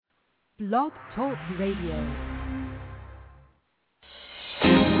Blog Talk Radio.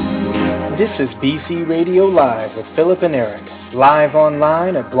 This is BC Radio Live with Philip and Eric, live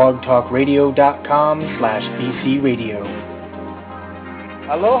online at blogtalkradio.com/BCRadio.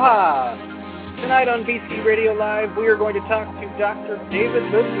 Aloha! Tonight on BC Radio Live, we are going to talk to Dr. David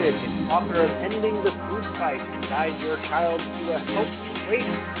Ludwig, author of Ending the Food Fight, Guide Your Child to a Healthy Weight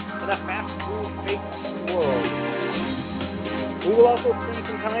in a Fast Food Fake World. We will also spend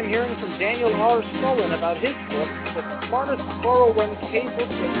some time hearing from Daniel R. Solin about his book, The Smartest 401k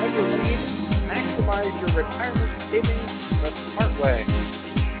Book You'll Ever Read, Maximize Your Retirement Savings the Smart Way.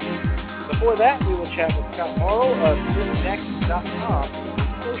 Before that, we will chat with Scott Morrow of ThisNext.com,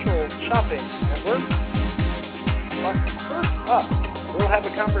 social shopping network. But first up, we'll have a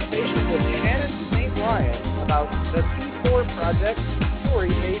conversation with Shannon St. Ryan about the P4 Project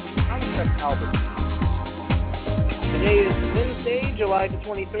story-based concept album. Today is Wednesday, July the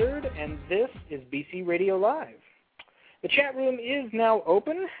 23rd, and this is BC Radio Live. The chat room is now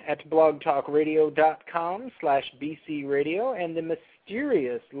open at blogtalkradio.com/BCRadio, and the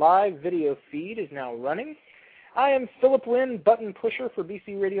mysterious live video feed is now running. I am Philip Wynn, button pusher for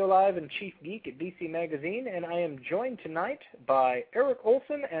BC Radio Live and chief geek at BC Magazine, and I am joined tonight by Eric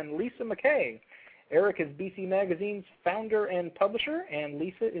Olson and Lisa McKay. Eric is BC Magazine's founder and publisher, and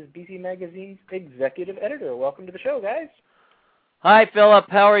Lisa is BC Magazine's executive editor. Welcome to the show, guys. Hi, Philip.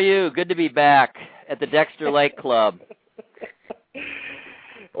 How are you? Good to be back at the Dexter Lake Club.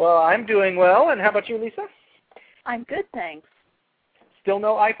 Well, I'm doing well, and how about you, Lisa? I'm good, thanks. Still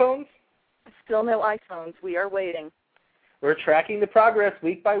no iPhones? Still no iPhones. We are waiting. We're tracking the progress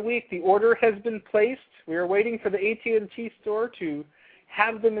week by week. The order has been placed. We are waiting for the AT&T store to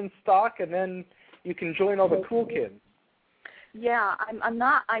have them in stock, and then you can join all the cool kids. Yeah, I'm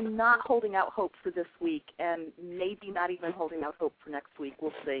not holding out hope for this week, and maybe not even holding out hope for next week.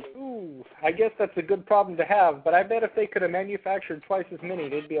 We'll see. Ooh, I guess that's a good problem to have, but I bet if they could have manufactured twice as many,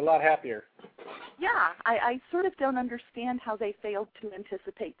 they'd be a lot happier. Yeah, I sort of don't understand how they failed to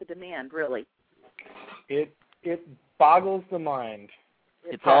anticipate the demand, really. It boggles the mind.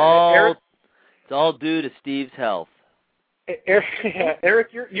 It's all due to Steve's health.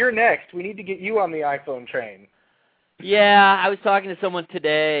 Eric, you're next. We need to get you on the iPhone train. Yeah, I was talking to someone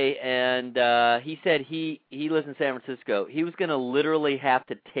today, and he said he lives in San Francisco. He was going to literally have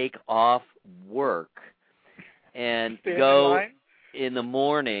to take off work and go in the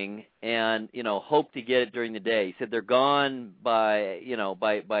morning and, hope to get it during the day. He said they're gone by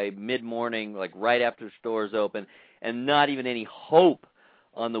mid-morning, like right after the stores open, and not even any hope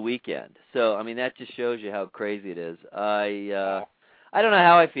on the weekend. So, I mean, that just shows you how crazy it is. I don't know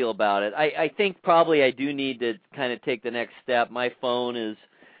how I feel about it. I think probably I do need to kind of take the next step. My phone is,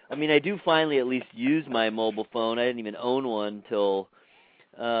 I do finally at least use my mobile phone. I didn't even own one till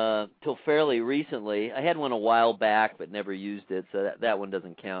fairly recently. I had one a while back but never used it, so that one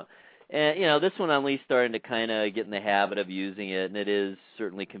doesn't count. And, this one I'm at least starting to kind of get in the habit of using it, and it is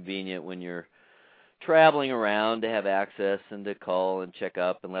certainly convenient when you're traveling around to have access and to call and check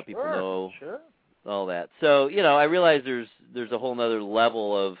up and let people know all that. So, I realize there's a whole other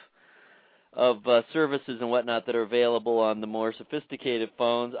level of services and whatnot that are available on the more sophisticated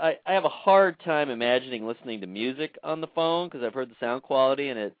phones. I have a hard time imagining listening to music on the phone because I've heard the sound quality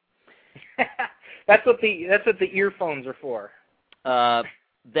and it. That's what the earphones are for. That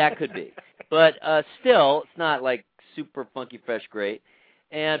could be, but still, it's not like super funky, fresh, great.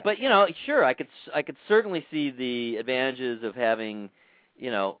 But sure, I could certainly see the advantages of having,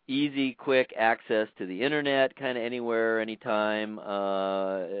 easy, quick access to the internet, kind of anywhere, anytime.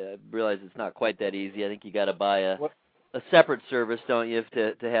 I realize it's not quite that easy. I think you got to buy a separate service, don't you,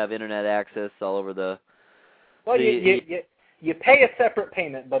 to have internet access all over the. Well, you pay a separate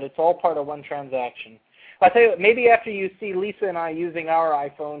payment, but it's all part of one transaction. I tell you what, maybe after you see Lisa and I using our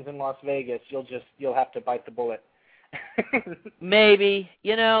iPhones in Las Vegas, you'll have to bite the bullet. Maybe,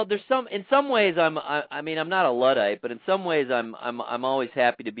 there's in some ways I'm not a Luddite, but in some ways I'm always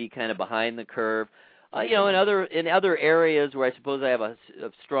happy to be kind of behind the curve. In other areas where I suppose I have a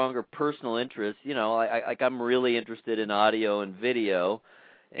stronger personal interest, I'm really interested in audio and video,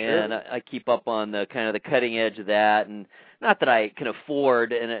 and I keep up on the kind of the cutting edge of that. And not that I can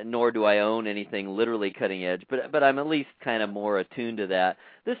afford, and nor do I own anything literally cutting edge, but I'm at least kind of more attuned to that.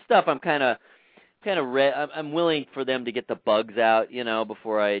 This stuff I'm I'm willing for them to get the bugs out,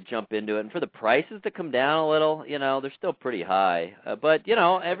 before I jump into it. And for the prices to come down a little, they're still pretty high. But,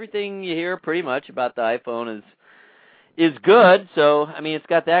 everything you hear pretty much about the iPhone is good. So, it's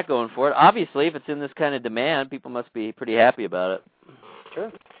got that going for it. Obviously, if it's in this kind of demand, people must be pretty happy about it.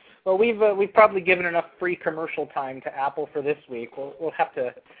 Sure. Well, we've probably given enough free commercial time to Apple for this week. We'll have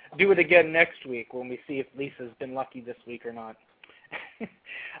to do it again next week when we see if Lisa's been lucky this week or not.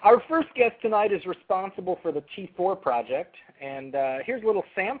 Our first guest tonight is responsible for the T4 project, and here's a little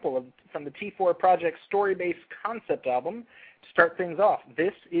sample from the T4 project story-based concept album to start things off.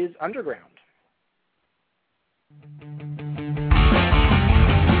 This is Underground.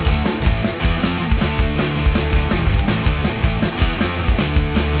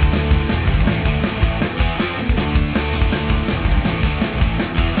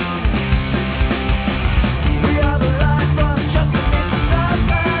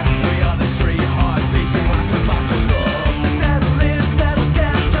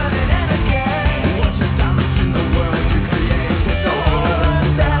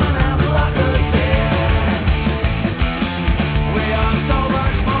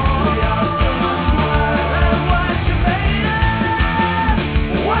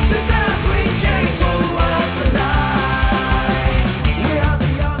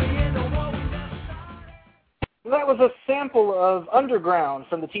 That was a sample of Underground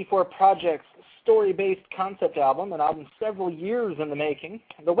from the T4 Project's story-based concept album, an album several years in the making.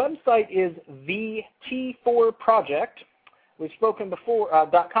 The website is the T4 Project. We've spoken before,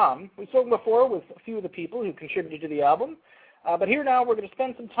 .com. We've spoken before with a few of the people who contributed to the album. But here now we're going to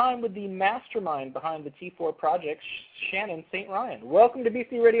spend some time with the mastermind behind the T4 Project, Shannon St. Ryan. Welcome to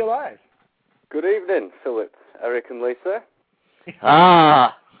BC Radio Live. Good evening, Philip, Eric, and Lisa.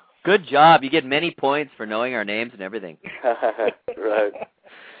 Good job. You get many points for knowing our names and everything. Right.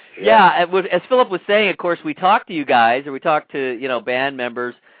 Yeah, as Philip was saying, of course, we talked to you guys, or we talked to, band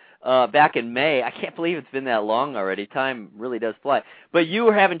members back in May. I can't believe it's been that long already. Time really does fly. But you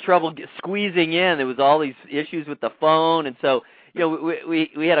were having trouble squeezing in. There was all these issues with the phone, and so,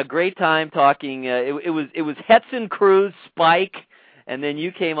 we had a great time talking. It was Hetson, Cruz, Spike, and then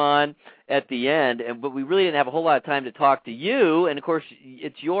you came on at the end, but we really didn't have a whole lot of time to talk to you, and of course,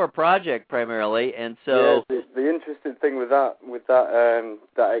 it's your project primarily, and so... Yeah, the interesting thing with that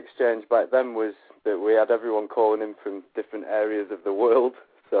exchange back then was that we had everyone calling in from different areas of the world,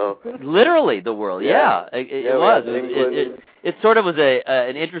 so... Literally the world, yeah. It was. It sort of was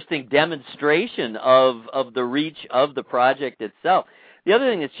an interesting demonstration of the reach of the project itself. The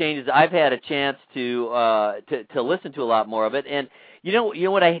other thing that's changed is I've had a chance to listen to a lot more of it, and you know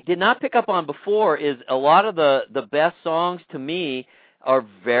what I did not pick up on before is a lot of the best songs to me are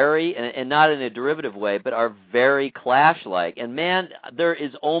very, and not in a derivative way, but are very Clash-like. And man, there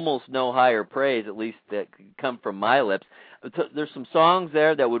is almost no higher praise, at least that come from my lips. There's some songs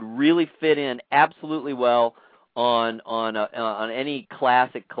there that would really fit in absolutely well on any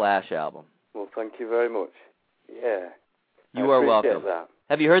classic Clash album. Well, thank you very much. Yeah. You are welcome. That.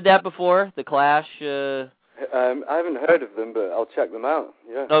 Have you heard that before, the Clash? I haven't heard of them, but I'll check them out.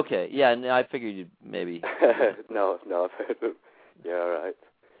 Yeah. Okay. Yeah. No, I figured you'd maybe. No, I've heard them. Yeah. All right.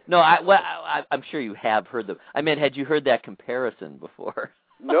 No, I'm sure you have heard them. I mean, had you heard that comparison before?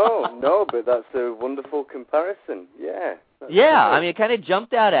 No, but that's a wonderful comparison. Yeah. Yeah. Great. I mean, it kind of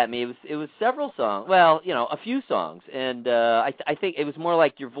jumped out at me. It was several songs. Well, a few songs, and I think it was more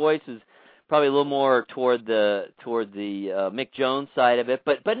like your voice is probably a little more toward the Mick Jones side of it,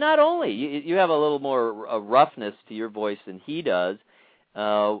 but not only. You have a little more roughness to your voice than he does.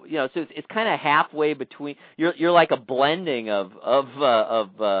 So it's kind of halfway between. You're like a blending of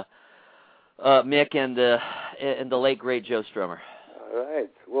Mick and the late great Joe Strummer. All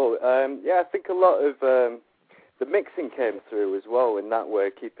right. Well, I think a lot of the mixing came through as well in that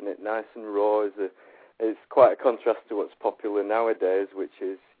way, keeping it nice and raw. It's quite a contrast to what's popular nowadays, which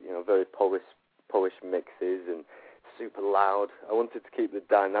is very polished mixes and super loud. I wanted to keep the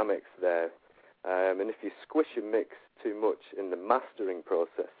dynamics there, and if you squish a mix too much in the mastering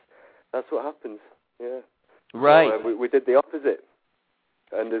process, that's what happens. Yeah. Right. So, we did the opposite,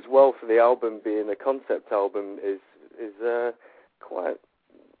 and as well for the album being a concept album is quite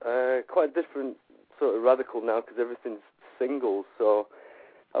different, sort of radical now because everything's singles. So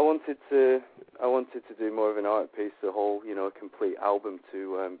I wanted to do more of an art piece, a whole, complete album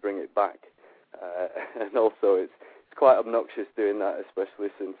to bring it back. And also it's quite obnoxious doing that, especially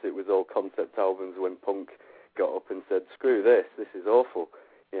since it was all concept albums when punk got up and said, screw this is awful,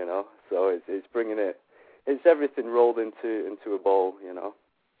 So it's bringing it's everything rolled into a ball,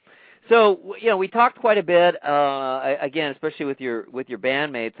 So, we talked quite a bit, again, especially with your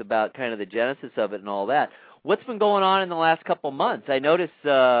bandmates about kind of the genesis of it and all that. What's been going on in the last couple months? I noticed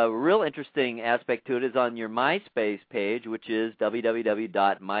a real interesting aspect to it is on your MySpace page, which is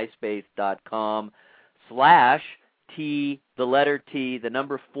www.myspace.com/T, the letter T, the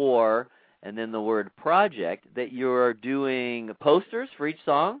number 4, and then the word project, that you're doing posters for each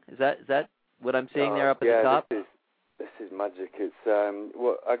song. Is that what I'm seeing there up at the top? This is magic. It's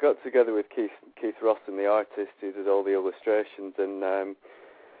I got together with Keith Ross, and the artist who did all the illustrations, and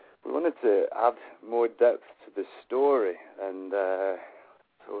we wanted to add more depth to the story. And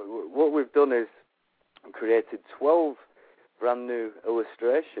so what we've done is created 12 brand new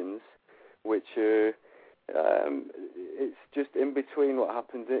illustrations, which are it's just in between what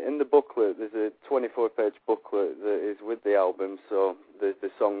happens in the booklet. There's a 24-page booklet that is with the album, so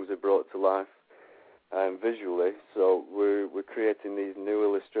the songs are brought to life visually. So we're creating these new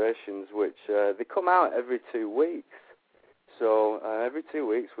illustrations, which they come out every 2 weeks. So every 2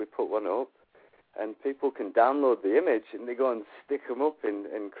 weeks we put one up, and people can download the image and they go and stick them up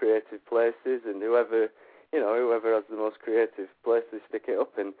in creative places, and whoever has the most creative place to stick it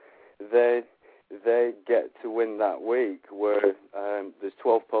up in, they get to win that week, where there's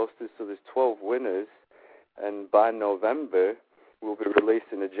 12 posters, so there's 12 winners, and by November we'll be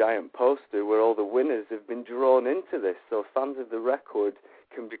releasing a giant poster where all the winners have been drawn into this, so fans of the record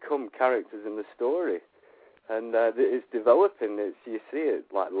can become characters in the story. And it's developing. You see it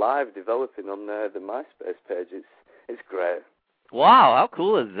like live developing on the MySpace page. It's great. Wow, how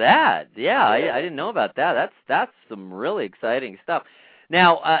cool is that? Yeah. I didn't know about that. That's some really exciting stuff.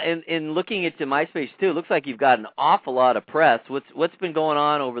 Now, in looking at the MySpace too, it looks like you've got an awful lot of press. What's been going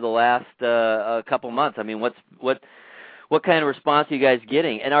on over the last couple months? I mean, what kind of response are you guys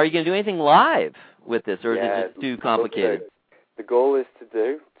getting? And are you going to do anything live with this, or is it just too complicated? The goal is to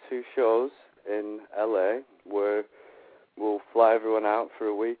do 2 shows in LA, where we'll fly everyone out for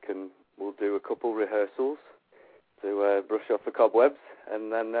a week, and we'll do a couple rehearsals to brush off the cobwebs,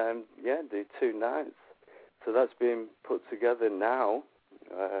 and then do 2 nights. So that's being put together now.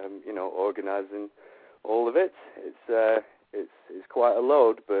 Organising all of it. It's quite a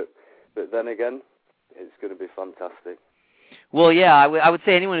load, but then again, it's going to be fantastic. Well, yeah, I would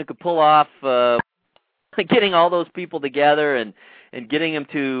say anyone who could pull off getting all those people together and getting them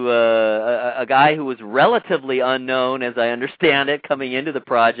to a guy who was relatively unknown, as I understand it, coming into the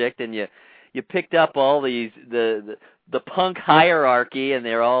project, and you picked up all these the punk hierarchy, and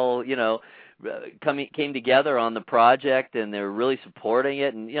they're all came together on the project, and they're really supporting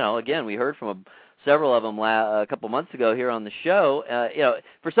it. And again, we heard from several of them a couple months ago here on the show.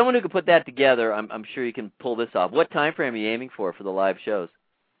 For someone who could put that together, I'm sure you can pull this off. What time frame are you aiming for the live shows?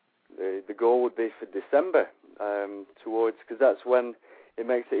 The goal would be for December, because that's when it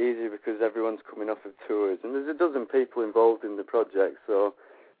makes it easier, because everyone's coming off of tours, and there's a dozen people involved in the project,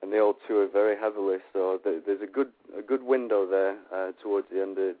 and they all tour very heavily, so there's a good window there towards the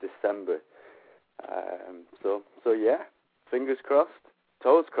end of December. So yeah, fingers crossed,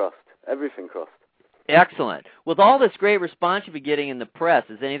 toes crossed, everything crossed. Excellent. With all this great response you've been getting in the press,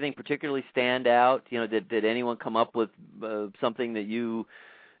 does anything particularly stand out? Did anyone come up with something that you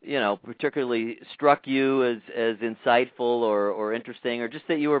particularly struck you as insightful or interesting, or just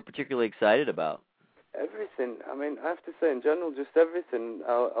that you were particularly excited about? Everything. I mean, I have to say, in general, just everything.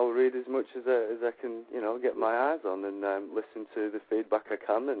 I'll read as much as I can, get my eyes on, and listen to the feedback I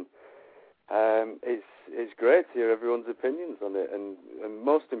can, and it's great to hear everyone's opinions on it, and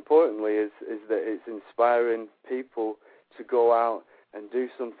most importantly is that it's inspiring people to go out and do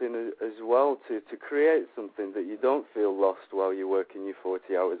something as well, to create something that you don't feel lost while you're working your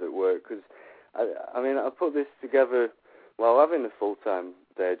 40 hours at work. Because I put this together while having a full-time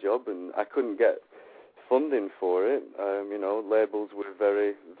day job, and I couldn't get funding for it. Labels were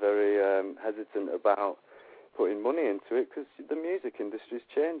very, very hesitant about putting money into it, because the music industry is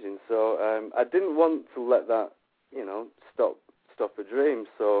changing. So I didn't want to let that, stop a dream.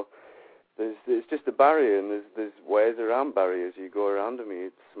 So it's just a barrier, and there's ways around barriers. You go around them,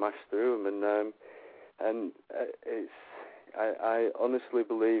 you smash through them, and I honestly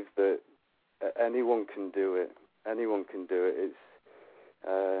believe that anyone can do it. Anyone can do it. It's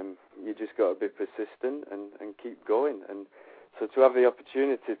you just got to be persistent and keep going. And so to have the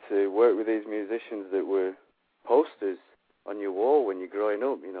opportunity to work with these musicians that were posters on your wall when you're growing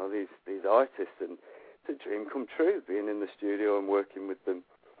up, these artists, and it's a dream come true, being in the studio and working with them.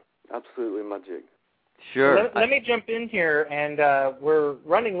 Absolutely magic. Sure. Let me jump in here, and we're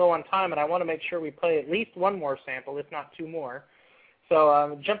running low on time, and I want to make sure we play at least one more sample, if not 2 more.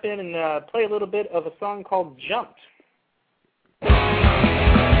 So jump in and play a little bit of a song called Jumped.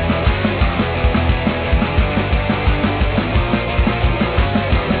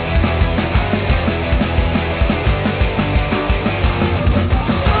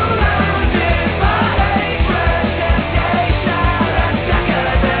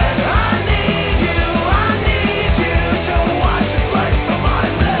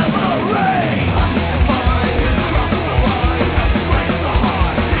 Right.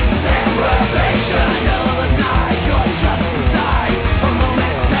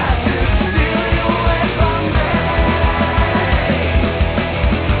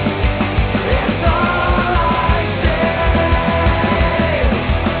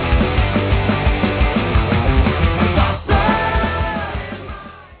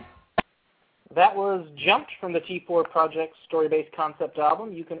 That was Jumped from the T4 Project story-based concept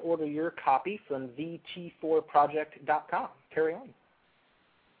album. You can order your copy from thet4project.com. Carry on.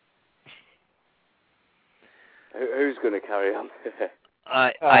 Who's going to carry on?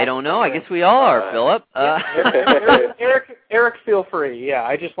 I don't know. I guess we all are, Philip. Eric, feel free. Yeah,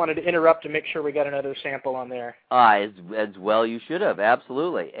 I just wanted to interrupt to make sure we got another sample on there. As well you should have,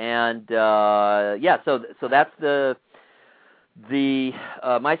 absolutely. And so that's the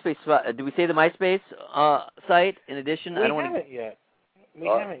MySpace. Did we say the MySpace site in addition? We haven't yet.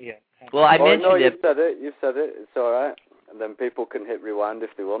 Well, I mentioned no, it. You said it. It's all right. And then people can hit rewind if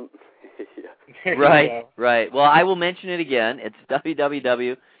they want. Right. Well, I will mention it again. It's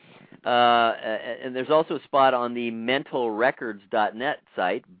www. And there's also a spot on the mentalrecords.net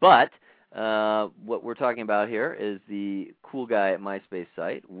site. But what we're talking about here is the cool guy at MySpace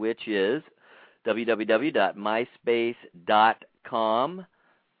site, which is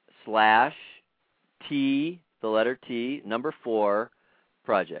www.myspace.com/T4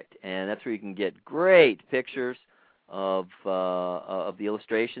 project, and that's where you can get great pictures of the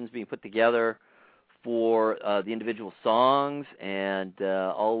illustrations being put together for the individual songs, and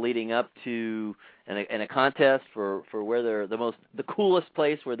all leading up to and a contest for where they're the coolest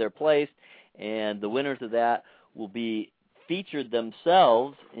place where they're placed, and the winners of that will be featured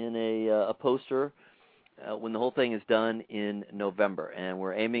themselves in a poster when the whole thing is done in November. And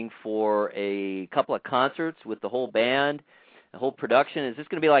we're aiming for a couple of concerts with the whole band, the whole production. Is this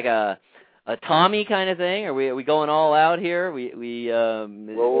going to be like a Tommy kind of thing? Are we going all will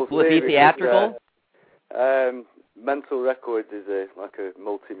it be theatrical? Mental Records is like a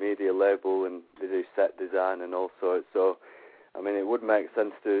multimedia label, and they do set design and all sorts. So, I mean, it would make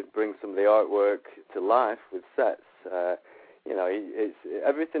sense to bring some of the artwork to life with sets.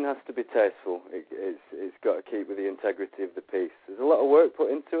 Everything has to be tasteful. It's got to keep with the integrity of the piece. There's a lot of work put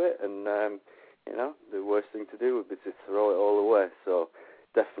into it, and the worst thing to do would be to throw it all away. So,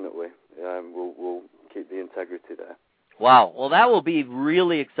 definitely, we'll keep the integrity there. Wow. Well, that will be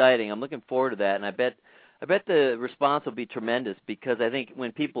really exciting. I'm looking forward to that, and I bet the response will be tremendous, because I think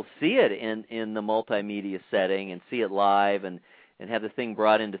when people see it in the multimedia setting and see it live and have the thing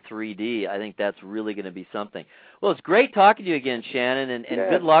brought into 3D, I think that's really going to be something. Well, it's great talking to you again, Shannon, and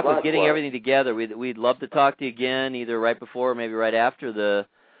good luck with getting everything together. We'd love to talk to you again, either right before or maybe right after the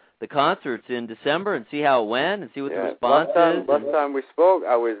concerts in December, and see how it went and see what the response is. Last time we spoke,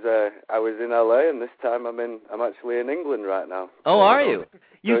 I was in LA, and this time I'm actually in England right now. Oh, are you?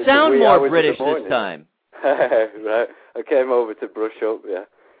 You sound more British this time. Right. I came over to brush up, yeah.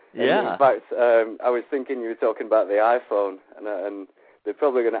 Yeah. In fact, I was thinking you were talking about the iPhone, and they're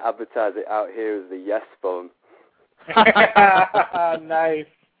probably going to advertise it out here as the Yes phone. Nice.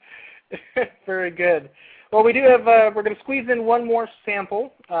 Very good. Well, we do have, we're going to squeeze in one more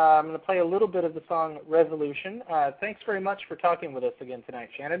sample. I'm going to play a little bit of the song Resolution. Thanks very much for talking with us again tonight,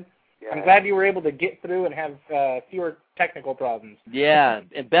 Shannon. Yeah. I'm glad you were able to get through and have fewer technical problems. Yeah,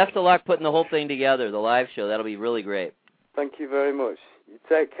 and best of luck putting the whole thing together, the live show. That'll be really great. Thank you very much. You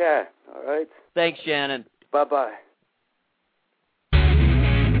take care, all right? Thanks, Shannon. Bye-bye.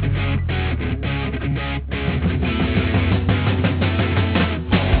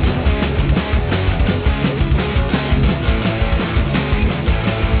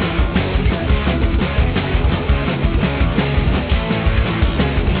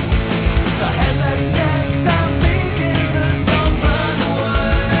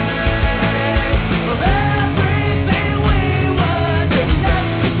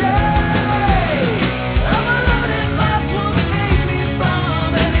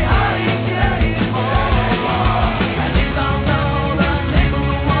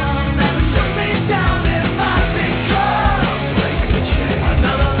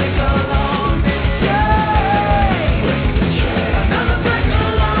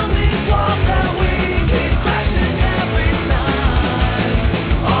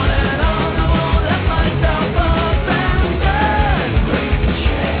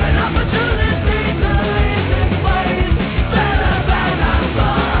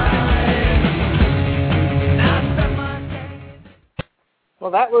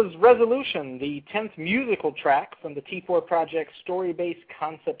 That was Resolution, the 10th musical track from the T4 Project story-based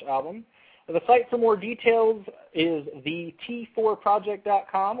concept album. The site for more details is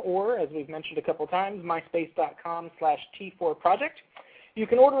thet4project.com, or, as we've mentioned a couple times, myspace.com/T4project. You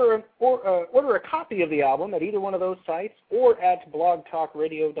can order a copy of the album at either one of those sites or at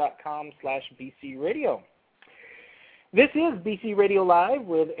blogtalkradio.com/bcradio. This is BC Radio Live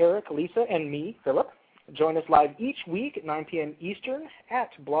with Eric, Lisa, and me, Philip. Join us live each week at 9 p.m. Eastern at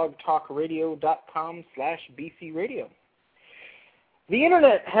blogtalkradio.com/bcradio. The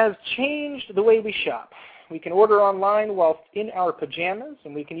internet has changed the way we shop. We can order online whilst in our pajamas,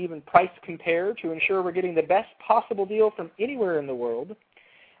 and we can even price compare to ensure we're getting the best possible deal from anywhere in the world.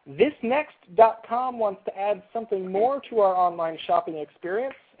 ThisNext.com wants to add something more to our online shopping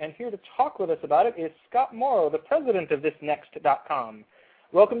experience, and here to talk with us about it is Scott Morrow, the president of ThisNext.com.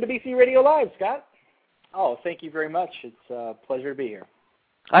 Welcome to BC Radio Live, Scott. Oh, thank you very much. It's a pleasure to be here.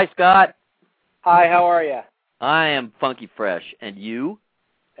 Hi, Scott. Hi, how are you? I am funky fresh. And you?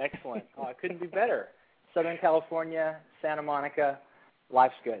 Excellent. Oh, I couldn't be better. Southern California, Santa Monica,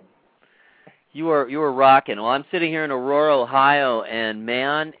 life's good. You are rocking. Well, I'm sitting here in Aurora, Ohio, and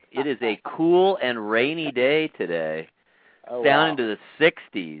man, it is a cool and rainy day today. Oh, down wow. into the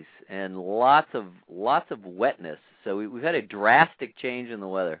 60s and lots of wetness. So we've had a drastic change in the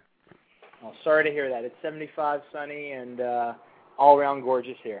weather. Well, sorry to hear that. It's 75, sunny, and all around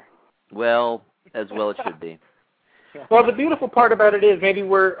gorgeous here. Well it should be. Well, the beautiful part about it is maybe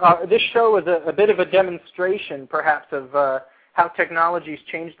this show is a bit of a demonstration, perhaps, of how technology's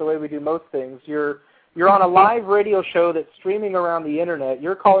changed the way we do most things. You're on a live radio show that's streaming around the internet.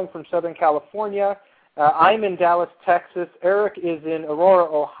 You're calling from Southern California. I'm in Dallas, Texas. Eric is in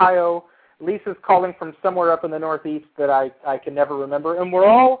Aurora, Ohio. Lisa's calling from somewhere up in the Northeast that I can never remember. And we're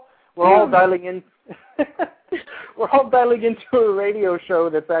all dialing in. We're all dialing into a radio show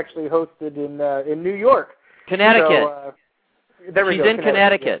that's actually hosted in New York. Connecticut. So, there we She's go. in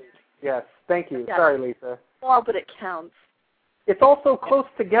Connecticut. Yes, thank you. Yeah. Sorry, Lisa. Well, but it counts. It's also close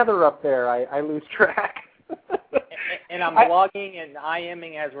together up there. I lose track. And I'm blogging and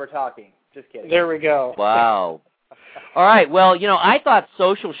IMing as we're talking. Just kidding. There we go. Wow. All right. Well, I thought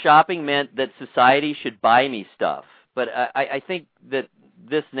social shopping meant that society should buy me stuff. But I think that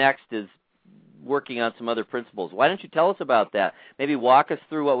ThisNext is working on some other principles. Why don't you tell us about that? Maybe walk us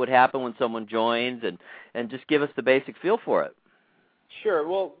through what would happen when someone joins and just give us the basic feel for it. Sure.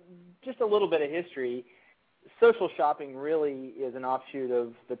 Well, just a little bit of history. Social shopping really is an offshoot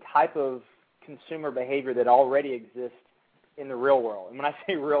of the type of consumer behavior that already exists in the real world. And when I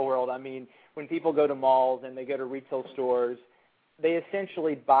say real world, I mean when people go to malls and they go to retail stores, they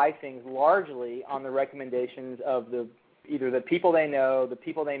essentially buy things largely on the recommendations of either the people they know, the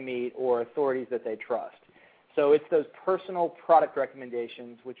people they meet, or authorities that they trust. So it's those personal product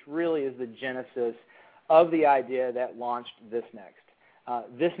recommendations, which really is the genesis of the idea that launched ThisNext.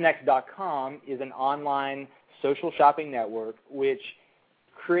 ThisNext.com is an online social shopping network which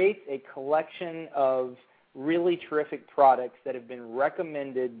creates a collection of really terrific products that have been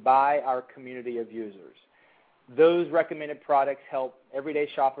recommended by our community of users. Those recommended products help everyday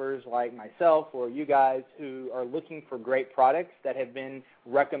shoppers like myself or you guys who are looking for great products that have been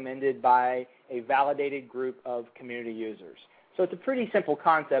recommended by a validated group of community users. So it's a pretty simple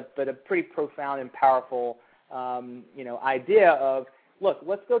concept, but a pretty profound and powerful idea of, look,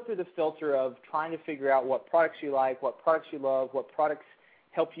 let's go through the filter of trying to figure out what products you like, what products you love, what products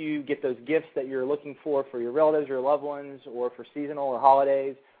help you get those gifts that you're looking for your relatives or loved ones or for seasonal or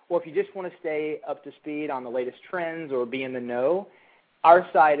holidays, or if you just want to stay up to speed on the latest trends or be in the know. Our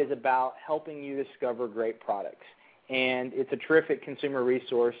site is about helping you discover great products. And it's a terrific consumer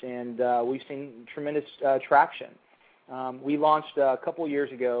resource, and we've seen tremendous traction. We launched a couple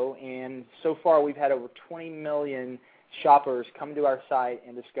years ago, and so far we've had over 20 million shoppers come to our site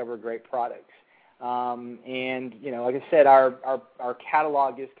and discover great products. And like I said, our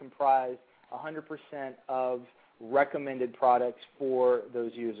catalog is comprised 100% of recommended products for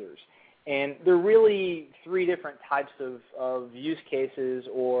those users. And there are really three different types of use cases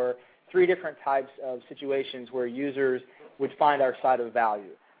or three different types of situations where users would find our site of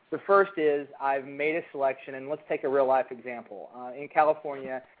value. The first is I've made a selection, and let's take a real-life example. In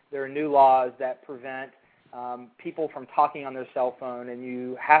California, there are new laws that prevent people from talking on their cell phone, and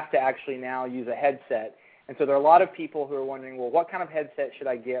you have to actually now use a headset. And so there are a lot of people who are wondering, well, what kind of headset should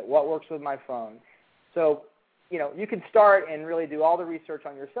I get? What works with my phone? So, you could start and really do all the research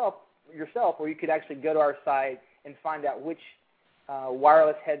on yourself, or you could actually go to our site and find out which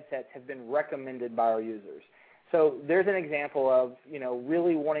wireless headsets have been recommended by our users. So there's an example of,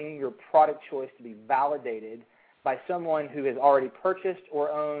 really wanting your product choice to be validated by someone who has already purchased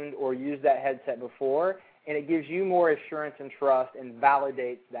or owned or used that headset before, and it gives you more assurance and trust and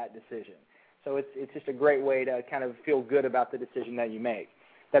validates that decision. So it's just a great way to kind of feel good about the decision that you make.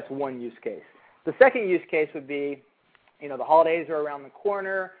 That's one use case. The second use case would be, the holidays are around the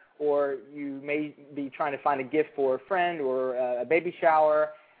corner, or you may be trying to find a gift for a friend or a baby shower.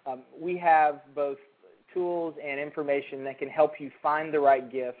 We have both tools and information that can help you find the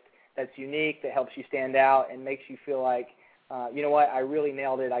right gift that's unique, that helps you stand out and makes you feel like, you know what, I really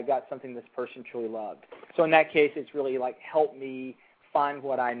nailed it. I got something this person truly loved. So in that case, it's really like help me find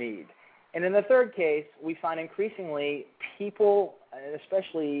what I need. And in the third case, we find increasingly people,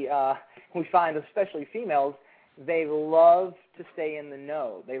 especially females, they love to stay in the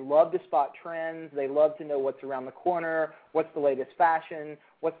know. They love to spot trends. They love to know what's around the corner, what's the latest fashion,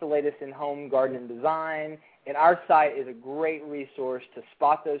 what's the latest in home, garden, and design. And our site is a great resource to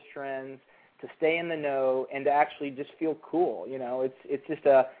spot those trends, to stay in the know, and to actually just feel cool.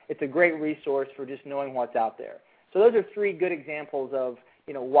 It's a great resource for just knowing what's out there. So those are three good examples of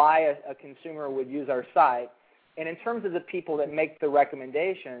why a consumer would use our site. And in terms of the people that make the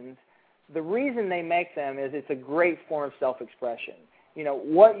recommendations, the reason they make them is it's a great form of self-expression.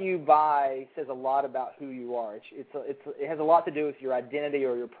 What you buy says a lot about who you are. It has a lot to do with your identity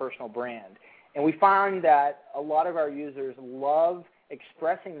or your personal brand. And we find that a lot of our users love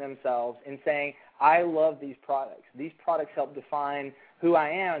expressing themselves and saying, I love these products. These products help define who I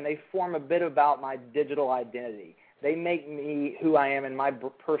am, and they form a bit about my digital identity. They make me who I am in my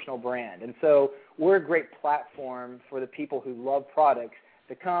personal brand. And so we're a great platform for the people who love products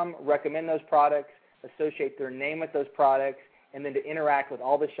to come, recommend those products, associate their name with those products, and then to interact with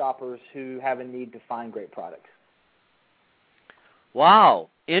all the shoppers who have a need to find great products. Wow,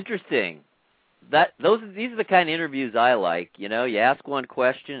 interesting. These are the kind of interviews I like. You ask one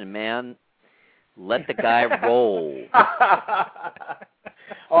question, and man, let the guy roll.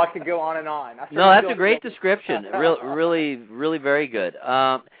 Oh, I could go on and on. No, that's a great description. Really, really very good.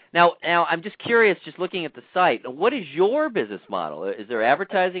 Now, I'm just curious, just looking at the site, what is your business model? Is there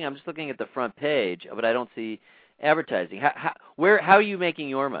advertising? I'm just looking at the front page, but I don't see advertising. How are you making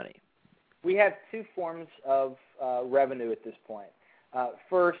your money? We have two forms of revenue at this point.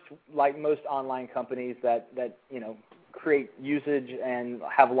 First, like most online companies that create usage and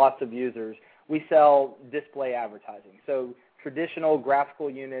have lots of users, we sell display advertising. So traditional graphical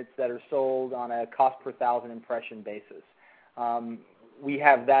units that are sold on a cost per 1,000 impression basis. We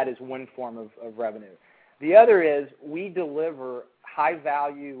have that as one form of revenue. The other is we deliver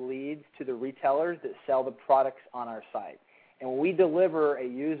high-value leads to the retailers that sell the products on our site. And when we deliver a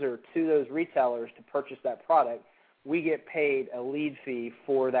user to those retailers to purchase that product, we get paid a lead fee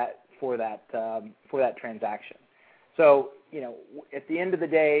for that transaction. So, at the end of the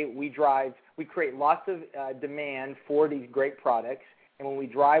day, we create lots of demand for these great products, and when we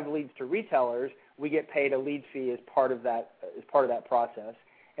drive leads to retailers, we get paid a lead fee as part of that process.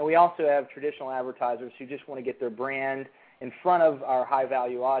 And we also have traditional advertisers who just want to get their brand in front of our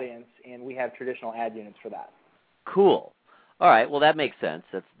high-value audience, and we have traditional ad units for that. Cool. All right. Well, that makes sense.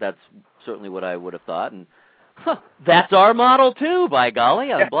 That's certainly what I would have thought, and that's our model too, by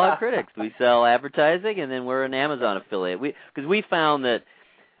golly, on Blog Critics. We sell advertising, and then we're an Amazon affiliate. Because we found that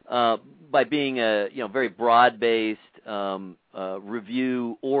by being a very broad-based,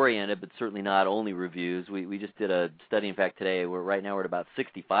 review-oriented, but certainly not only reviews. We just did a study, in fact, today. Right now we're at about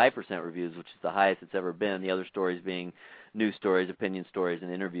 65% reviews, which is the highest it's ever been. The other stories being news stories, opinion stories, and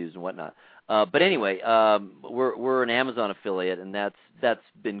interviews and whatnot. But anyway, we're an Amazon affiliate, and that's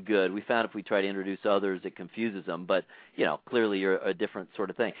been good. We found if we try to introduce others, it confuses them. But clearly you're a different sort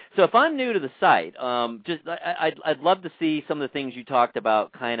of thing. So if I'm new to the site, I'd love to see some of the things you talked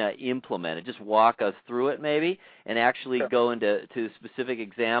about kind of implemented. Just walk us through it maybe, and actually go into specific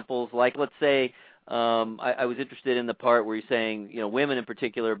examples. Like let's say I was interested in the part where you're saying women in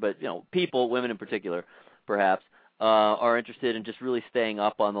particular, but women in particular, perhaps. Are interested in just really staying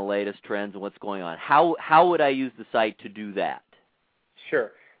up on the latest trends and what's going on. How would I use the site to do that?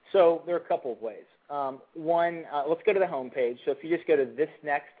 Sure. So there are a couple of ways. One, let's go to the home page. So if you just go to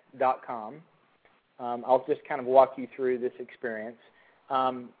ThisNext.com, I'll just kind of walk you through this experience.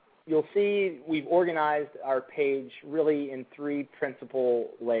 You'll see we've organized our page really in three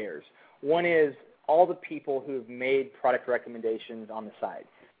principal layers. One is all the people who have made product recommendations on the site.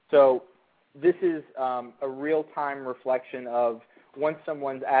 So this is a real-time reflection of once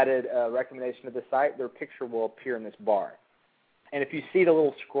someone's added a recommendation to the site, their picture will appear in this bar. And if you see the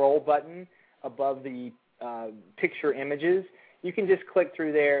little scroll button above the picture images, you can just click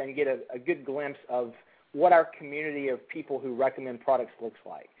through there and get a good glimpse of what our community of people who recommend products looks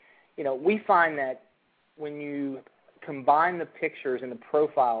like. We find that when you combine the pictures and the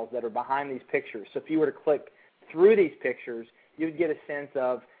profiles that are behind these pictures, so if you were to click through these pictures, you would get a sense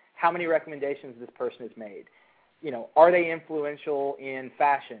of how many recommendations this person has made. Are they influential in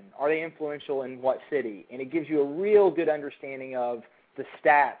fashion? Are they influential in what city? And it gives you a real good understanding of the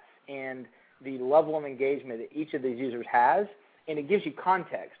stats and the level of engagement that each of these users has, and it gives you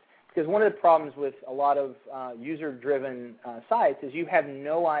context. Because one of the problems with a lot of user-driven sites is you have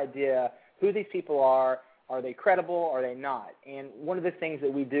no idea who these people are they credible, are they not? And one of the things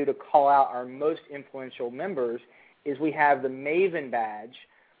that we do to call out our most influential members is we have the Maven badge,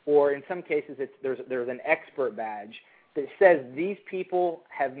 or in some cases there's an expert badge that says these people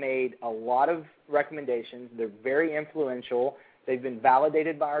have made a lot of recommendations. They're very influential. They've been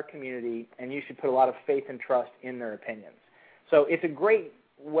validated by our community, and you should put a lot of faith and trust in their opinions. So it's a great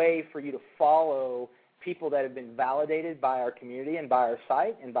way for you to follow people that have been validated by our community and by our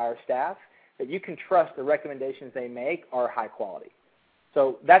site and by our staff, that you can trust the recommendations they make are high quality.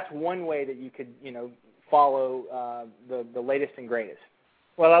 So that's one way that you could, follow the latest and greatest.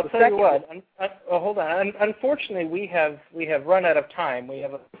 Well, I'll tell you what. Hold on. Unfortunately, we have run out of time. We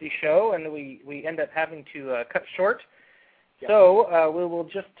have a busy show, and we end up having to cut short. Yep. So we will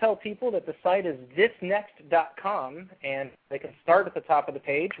just tell people that the site is ThisNext.com, and they can start at the top of the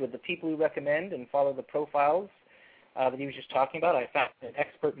page with the people we recommend and follow the profiles that he was just talking about. I found an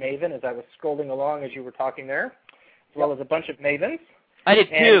expert Maven as I was scrolling along as you were talking there, as well as a bunch of Mavens. I did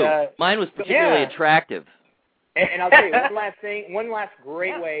too. Mine was particularly attractive. And I'll tell you one last thing. One last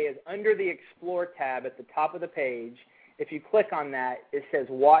great way is under the Explore tab at the top of the page. If you click on that, it says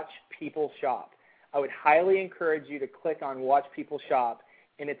Watch People Shop. I would highly encourage you to click on Watch People Shop,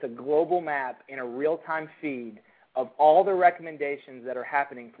 and it's a global map in a real-time feed of all the recommendations that are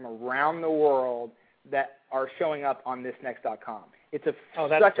happening from around the world that are showing up on ThisNext.com. It's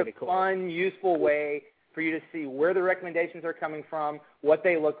such a fun, useful way for you to see where the recommendations are coming from, what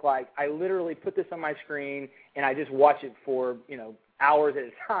they look like. I literally put this on my screen, and I just watch it for hours at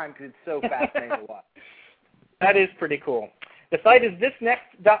a time because it's so fascinating to watch. That is pretty cool. The site is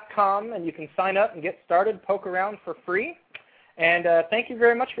ThisNext.com, and you can sign up and get started, poke around for free. And thank you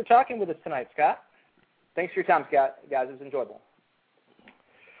very much for talking with us tonight, Scott. Thanks for your time, Scott. Guys, it was enjoyable.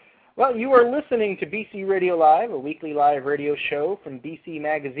 Well, you are listening to BC Radio Live, a weekly live radio show from BC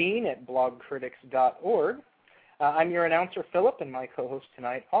Magazine at blogcritics.org. I'm your announcer, Philip, and my co-hosts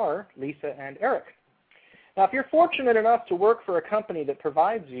tonight are Lisa and Eric. Now, if you're fortunate enough to work for a company that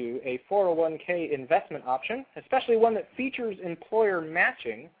provides you a 401k investment option, especially one that features employer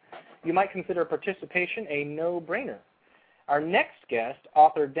matching, you might consider participation a no-brainer. Our next guest,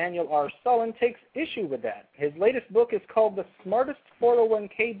 author Daniel R. Solin, takes issue with that. His latest book is called The Smartest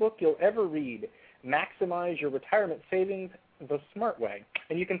 401k Book You'll Ever Read, Maximize Your Retirement Savings the Smart Way.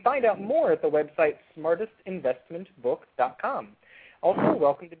 And you can find out more at the website smartestinvestmentbook.com. Also,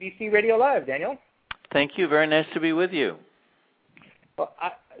 welcome to BC Radio Live, Daniel. Thank you. Very nice to be with you. Well,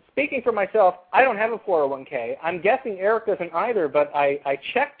 speaking for myself, I don't have a 401k. I'm guessing Eric doesn't either, but I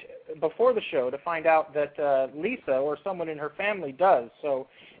checked before the show to find out that Lisa or someone in her family does. So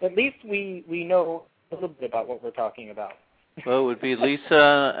at least we know a little bit about what we're talking about. Well, it would be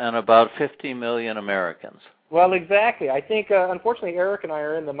Lisa and about 50 million Americans. Well, exactly. I think, unfortunately, Eric and I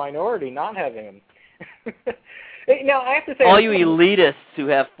are in the minority not having them. Now, I have to say, all you elitists who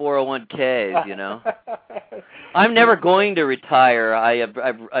have 401ks, I'm never going to retire.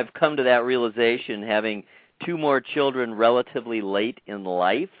 I've come to that realization having 2 more children relatively late in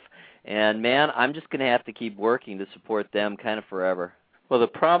life, and man, I'm just going to have to keep working to support them kind of forever. Well, the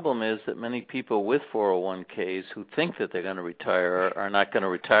problem is that many people with 401ks who think that they're going to retire are not going to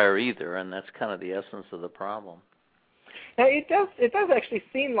retire either, and that's kind of the essence of the problem. Now, it does actually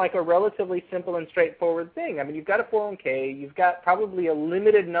seem like a relatively simple and straightforward thing. I mean, you've got a 401k, you've got probably a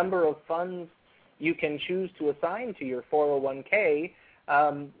limited number of funds you can choose to assign to your 401k.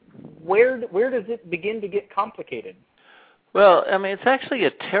 Where does it begin to get complicated? Well, I mean, it's actually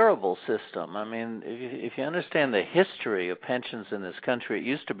a terrible system. I mean, if you understand the history of pensions in this country, it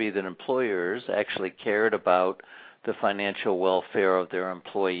used to be that employers actually cared about the financial welfare of their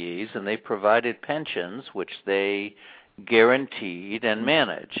employees, and they provided pensions which they guaranteed and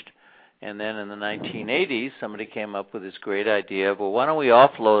managed. And then in the 1980s, somebody came up with this great idea of, well, why don't we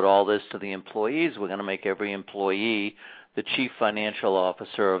offload all this to the employees? We're going to make every employee the chief financial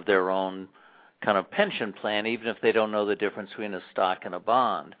officer of their own kind of pension plan, even if they don't know the difference between a stock and a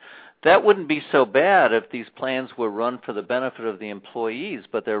bond. That wouldn't be so bad if these plans were run for the benefit of the employees,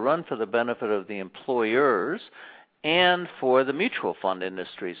 but they're run for the benefit of the employers and for the mutual fund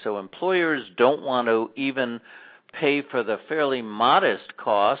industry. So employers don't want to even pay for the fairly modest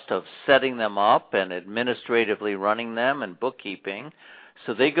cost of setting them up and administratively running them and bookkeeping.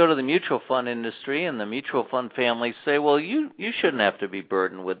 So they go to the mutual fund industry, and the mutual fund families say, well, you shouldn't have to be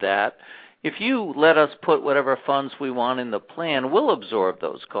burdened with that. If you let us put whatever funds we want in the plan, we'll absorb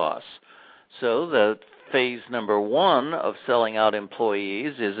those costs. So the phase number 1 of selling out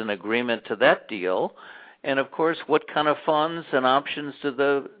employees is an agreement to that deal. And, of course, what kind of funds and options does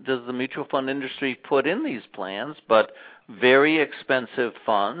the mutual fund industry put in these plans? But very expensive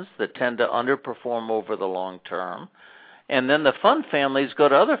funds that tend to underperform over the long term. And then the fund families go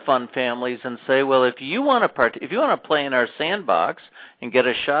to other fund families and say, well, if you want to play in our sandbox and get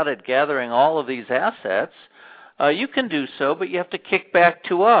a shot at gathering all of these assets, you can do so, but you have to kick back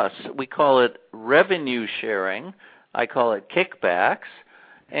to us. We call it revenue sharing. I call it kickbacks.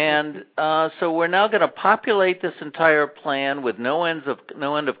 And so we're now going to populate this entire plan with no end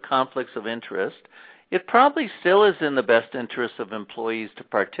of conflicts of interest. It probably still is in the best interest of employees to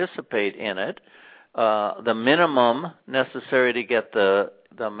participate in it. The minimum necessary to get the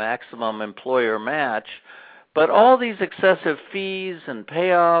maximum employer match. But all these excessive fees and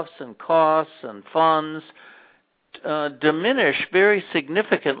payoffs and costs and funds diminish very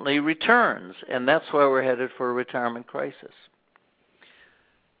significantly returns, and that's why we're headed for a retirement crisis.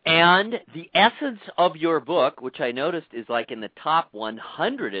 And the essence of your book, which I noticed is like in the top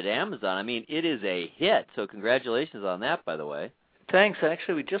 100 at Amazon. I mean, it is a hit, so congratulations on that, by the way. Thanks.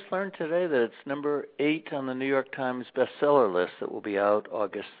 Actually, we just learned today that it's number 8 on the New York Times bestseller list that will be out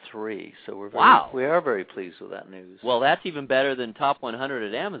August 3. So we are very pleased with that news. Well, that's even better than top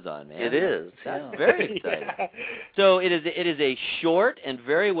 100 at Amazon, man. It is. That's very exciting. Yeah. So it is a short and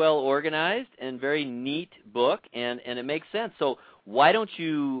very well organized and very neat book, and it makes sense. So why don't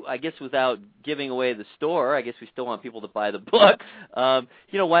you, I guess without giving away the store, I guess we still want people to buy the book,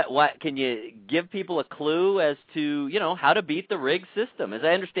 what can you give people a clue as to, how to beat the rigged system? As I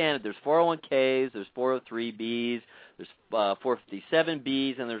understand it, there's 401ks, there's 403bs, there's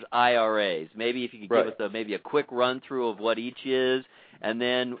 457bs, and there's IRAs. Maybe if you could give us maybe a quick run-through of what each is, and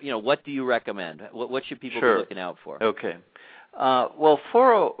then, what do you recommend? What should people be looking out for? Okay. Well,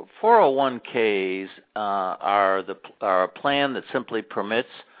 401ks are a plan that simply permits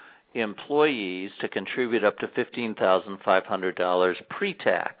employees to contribute up to $15,500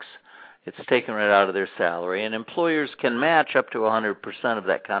 pre-tax. It's taken right out of their salary, and employers can match up to 100% of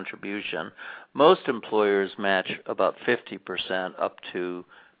that contribution. Most employers match about 50% up to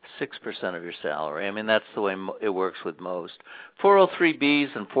 6% of your salary. I mean, that's the way it works with most.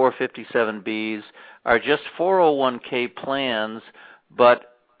 403bs and 457bs are just 401k plans,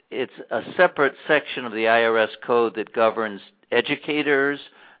 but it's a separate section of the IRS code that governs educators,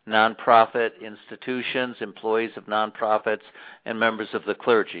 nonprofit institutions, employees of nonprofits, and members of the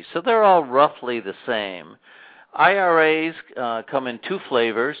clergy. So they're all roughly the same. IRAs come in 2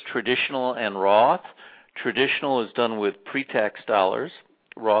 flavors, traditional and Roth. Traditional is done with pre-tax dollars.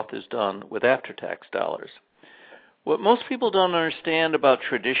 Roth is done with after-tax dollars. What most people don't understand about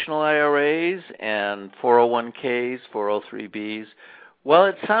traditional IRAs and 401ks, 403bs, well,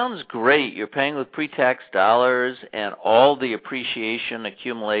 it sounds great. You're paying with pre-tax dollars and all the appreciation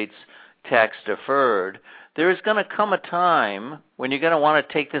accumulates tax-deferred. There is going to come a time when you're going to want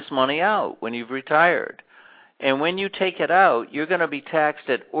to take this money out, when you've retired. And when you take it out, you're going to be taxed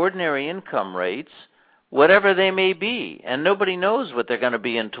at ordinary income rates, whatever they may be, and nobody knows what they're going to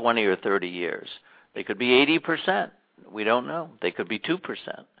be in 20 or 30 years. They could be 80%. We don't know. They could be 2%.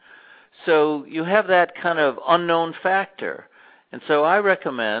 So you have that kind of unknown factor. And so I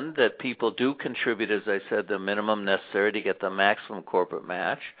recommend that people do contribute, as I said, the minimum necessary to get the maximum corporate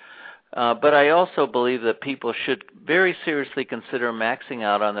match. But I also believe that people should very seriously consider maxing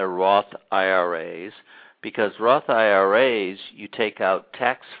out on their Roth IRAs, because Roth IRAs you take out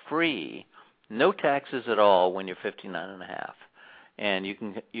tax-free, no taxes at all when you're 59 and a half. And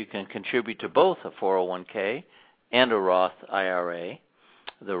you can contribute to both a 401k and a Roth IRA.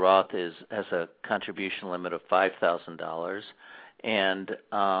 The Roth has a contribution limit of $5,000. And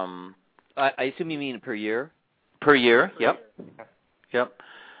I assume you mean per year? Per year, yep. Yep.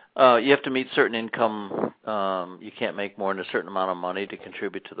 You have to meet certain income. You can't make more than a certain amount of money to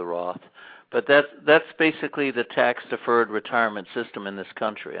contribute to the Roth. But that's basically the tax-deferred retirement system in this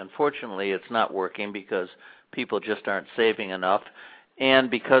country. Unfortunately, it's not working because people just aren't saving enough.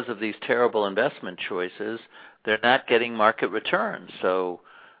 And because of these terrible investment choices, they're not getting market returns. So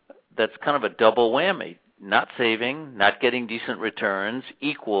that's kind of a double whammy. Not saving, not getting decent returns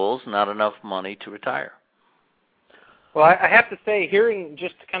equals not enough money to retire. Well, I have to say, hearing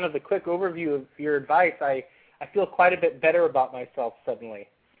just kind of the quick overview of your advice, I feel quite a bit better about myself suddenly.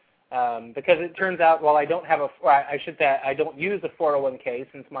 Because it turns out, while I don't have I don't use a 401k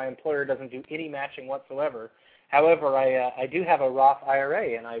since my employer doesn't do any matching whatsoever. However, I do have a Roth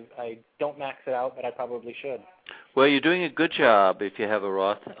IRA, and I don't max it out, but I probably should. Well, you're doing a good job if you have a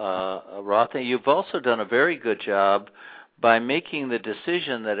Roth. You've also done a very good job by making the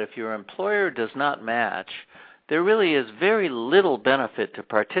decision that if your employer does not match, there really is very little benefit to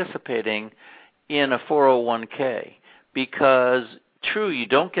participating in a 401k because, true, you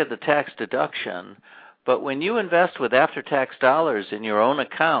don't get the tax deduction, but when you invest with after-tax dollars in your own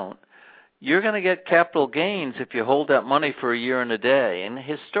account, you're going to get capital gains if you hold that money for a year and a day. And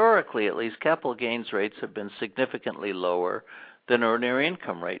historically, at least, capital gains rates have been significantly lower than ordinary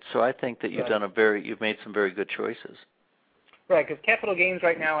income rates. So I think that you've you've made some very good choices. Right, because capital gains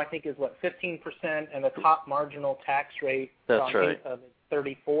right now I think is 15%, and the top marginal tax rate That's right.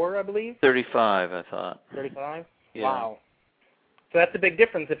 34, I believe. 35, I thought. 35. Yeah. Wow. So that's a big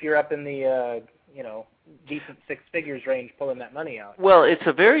difference if you're up in the decent six figures range pulling that money out. Well, it's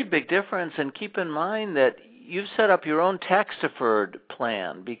a very big difference, and keep in mind that you've set up your own tax-deferred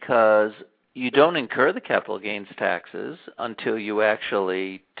plan because you don't incur the capital gains taxes until you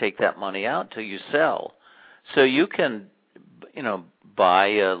actually take that money out, until you sell. So you can, buy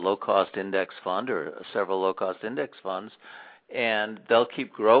a low-cost index fund or several low-cost index funds, and they'll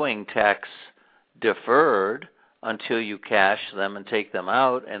keep growing tax-deferred until you cash them and take them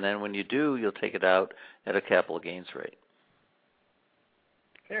out, and then when you do, you'll take it out at a capital gains rate.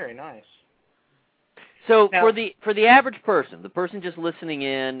 Very nice. So now, for the average person, the person just listening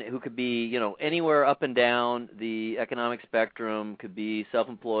in, who could be anywhere up and down the economic spectrum, could be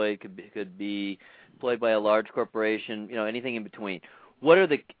self-employed, could be employed by a large corporation, anything in between. What are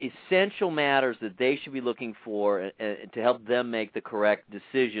the essential matters that they should be looking for to help them make the correct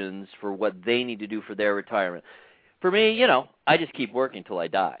decisions for what they need to do for their retirement? For me, I just keep working till I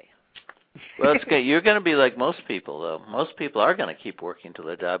die. Well, that's good. You're going to be like most people, though. Most people are going to keep working till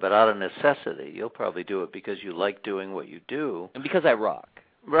they die, but out of necessity. You'll probably do it because you like doing what you do. And because I rock.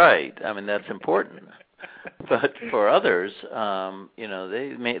 Right. I mean, that's important. But for others,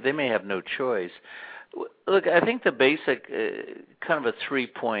 they may have no choice. Look, I think the basic kind of a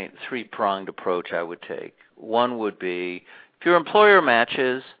three-pronged approach I would take. One would be, if your employer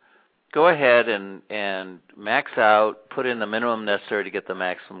matches, go ahead and max out, put in the minimum necessary to get the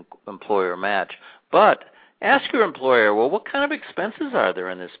maximum employer match. But ask your employer, well, what kind of expenses are there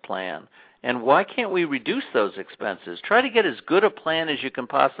in this plan? And why can't we reduce those expenses? Try to get as good a plan as you can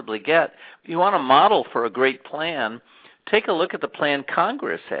possibly get. If you want a model for a great plan, take a look at the plan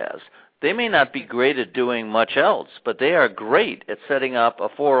Congress has. They may not be great at doing much else, but they are great at setting up a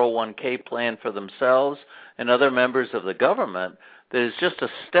 401k plan for themselves and other members of the government that is just a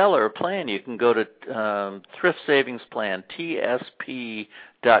stellar plan. You can go to Thrift Savings Plan, tsp.gov,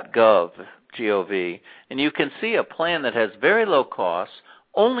 G-O-V, and you can see a plan that has very low costs,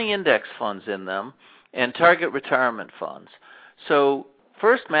 only index funds in them, and target retirement funds. So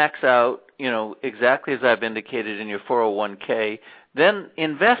first max out, exactly as I've indicated in your 401k, then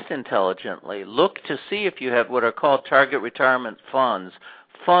invest intelligently. Look to see if you have what are called target retirement funds,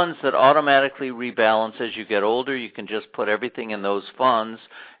 funds that automatically rebalance as you get older. You can just put everything in those funds,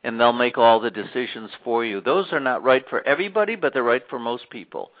 and they'll make all the decisions for you. Those are not right for everybody, but they're right for most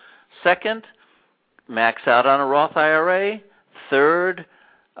people. Second, max out on a Roth IRA. Third,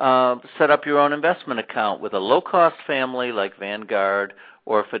 set up your own investment account with a low-cost family like Vanguard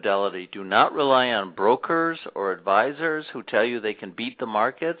or Fidelity. Do not rely on brokers or advisors who tell you they can beat the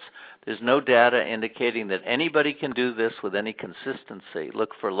markets. There's no data indicating that anybody can do this with any consistency.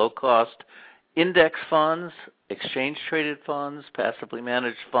 Look for low-cost index funds, exchange-traded funds, passively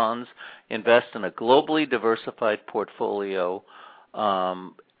managed funds. Invest in a globally diversified portfolio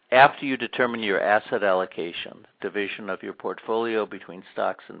after you determine your asset allocation, division of your portfolio between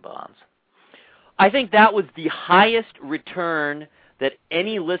stocks and bonds. I think that was the highest return that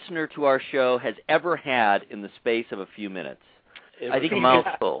any listener to our show has ever had in the space of a few minutes. I think a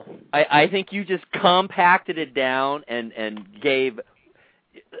mouthful. I think you just compacted it down and gave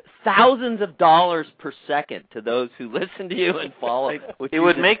thousands of dollars per second to those who listen to you and follow. It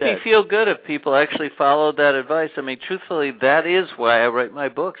would make me feel good if people actually followed that advice. I mean, truthfully, that is why I write my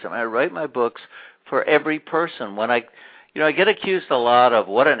books. I mean, I write my books for every person. When I get accused a lot of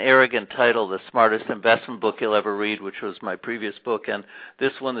what an arrogant title, the smartest investment book you'll ever read, which was my previous book, and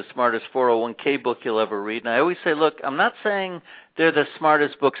this one, the smartest 401k book you'll ever read. And I always say, look, I'm not saying they're the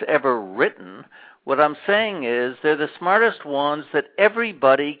smartest books ever written. What I'm saying is they're the smartest ones that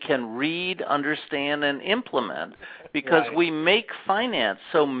everybody can read, understand, and implement, because we make finance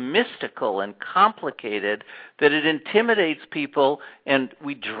so mystical and complicated that it intimidates people, and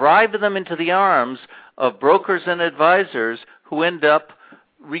we drive them into the arms of brokers and advisors who end up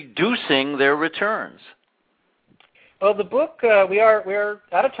reducing their returns. Well, the book, we are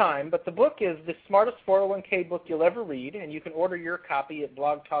out of time, but the book is The Smartest 401k Book You'll Ever Read, and you can order your copy at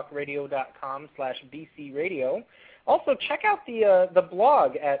blogtalkradio.com/bcradio. Also, check out the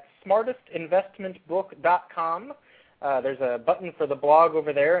blog at smartestinvestmentbook.com. There's a button for the blog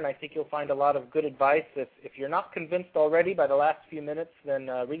over there, and I think you'll find a lot of good advice. If you're not convinced already by the last few minutes, then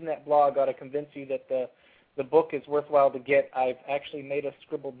reading that blog ought to convince you that the the book is worthwhile to get. I've actually made a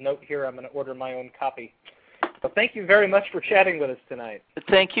scribbled note here. I'm going to order my own copy. So thank you very much for chatting with us tonight.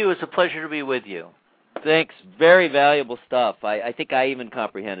 Thank you. It's a pleasure to be with you. Thanks. Very valuable stuff. I think I even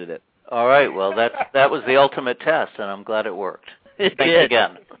comprehended it. All right. Well, that was the ultimate test, and I'm glad it worked. It Thanks did.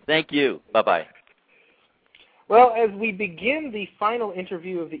 again. Thank you. Bye-bye. Well, as we begin the final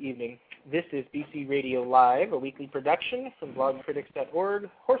interview of the evening, this is BC Radio Live, a weekly production from blogcritics.org,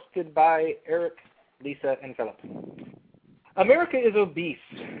 hosted by Eric, Lisa, and Philip. America is obese.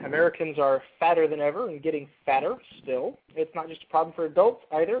 Americans are fatter than ever and getting fatter still. It's not just a problem for adults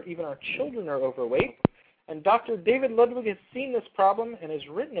either. Even our children are overweight. And Dr. David Ludwig has seen this problem and has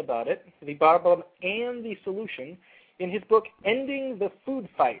written about it, the problem and the solution, in his book, Ending the Food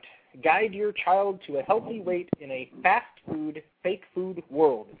Fight, Guide Your Child to a Healthy Weight in a Fast Food, Fake Food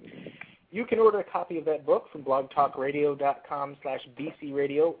World. You can order a copy of that book from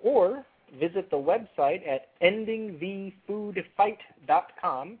blogtalkradio.com/bcradio or visit the website at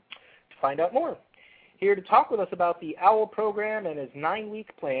endingthefoodfight.com to find out more. Here to talk with us about the OWL program and his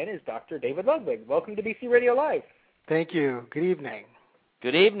 9-week plan is Dr. David Ludwig. Welcome to BC Radio Live. Thank you. Good evening.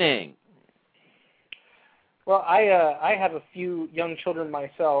 Good evening. Well, I have a few young children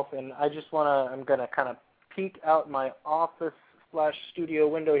myself, and I'm going to kind of peek out my office/studio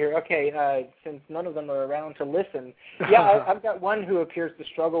window here. Okay, since none of them are around to listen, yeah, I've got one who appears to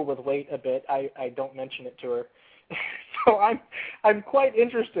struggle with weight a bit. I don't mention it to her, so I'm quite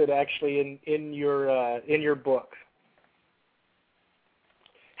interested actually in your book.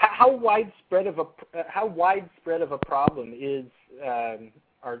 How widespread of a problem is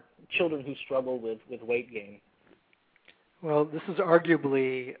are children who struggle with weight gain? Well, this is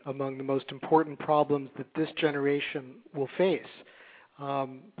arguably among the most important problems that this generation will face.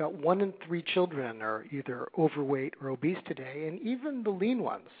 About 1 in 3 children are either overweight or obese today, and even the lean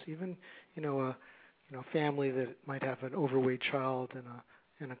ones. Even a family that might have an overweight child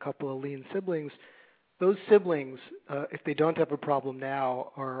and a couple of lean siblings. Those siblings, if they don't have a problem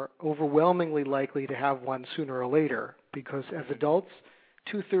now, are overwhelmingly likely to have one sooner or later, because as adults,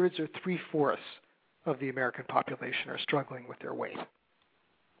 2/3 or 3/4 of the American population are struggling with their weight.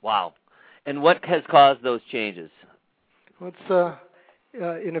 Wow. And what has caused those changes? Well, it's,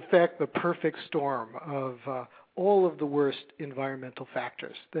 in effect, the perfect storm of all of the worst environmental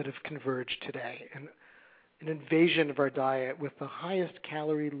factors that have converged today. And an invasion of our diet with the highest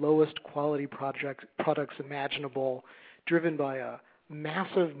calorie, lowest quality products imaginable, driven by a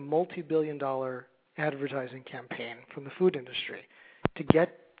massive multi-billion-dollar advertising campaign from the food industry to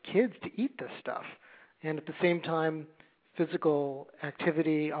get kids to eat this stuff. And at the same time, physical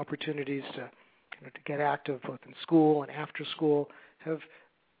activity opportunities to get active both in school and after school have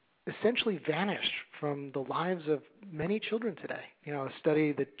essentially vanished from the lives of many children today. A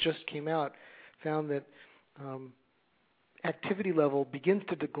study that just came out found that activity level begins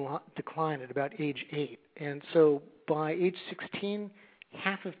to decline at about age 8. And so by age 16,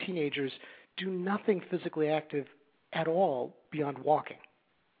 half of teenagers do nothing physically active at all beyond walking.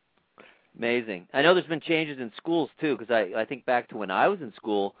 Amazing. I know there's been changes in schools, too, because I think back to when I was in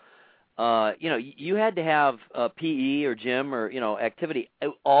school, you had to have PE or gym or, activity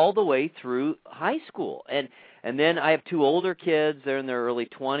all the way through high school. And then I have 2 older kids. They're in their early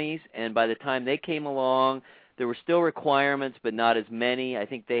 20s, and by the time they came along, there were still requirements, but not as many. I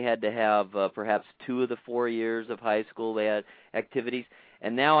think they had to have perhaps 2 of the 4 years of high school. They had activities.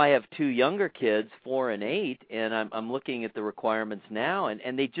 And now I have 2 younger kids, 4 and 8, and I'm looking at the requirements now,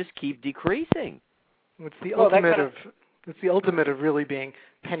 and they just keep decreasing. It's the ultimate of really being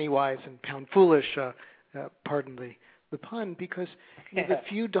penny wise and pound foolish. Pardon the pun, because the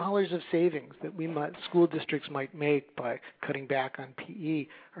few dollars of savings that school districts might make by cutting back on PE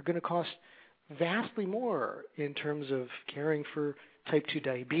are going to cost vastly more in terms of caring for type 2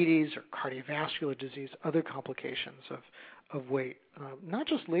 diabetes or cardiovascular disease, other complications of weight, not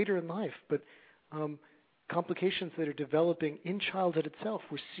just later in life, but complications that are developing in childhood itself.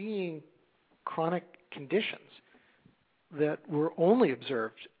 We're seeing chronic conditions that were only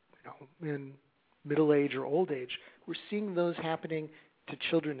observed in middle age or old age. We're seeing those happening to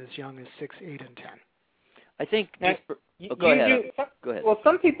children as young as 6, 8, and 10. I think. Go ahead. Go ahead. Well,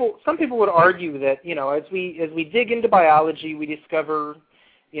 some people would argue that as we dig into biology, we discover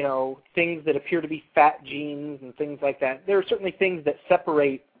things that appear to be fat genes and things like that. There are certainly things that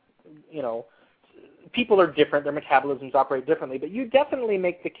separate. People are different; their metabolisms operate differently. But you definitely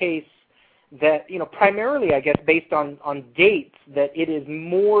make the case that primarily, I guess, based on dates, that it is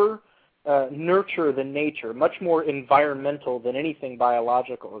more nurture than nature, much more environmental than anything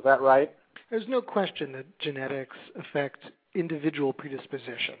biological. Is that right? There's no question that genetics affect individual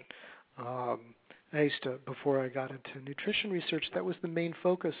predisposition. before I got into nutrition research, that was the main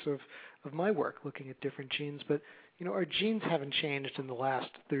focus of my work, looking at different genes. But, our genes haven't changed in the last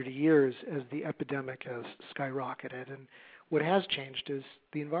 30 years as the epidemic has skyrocketed. And what has changed is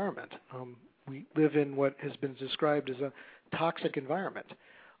the environment. We live in what has been described as a toxic environment.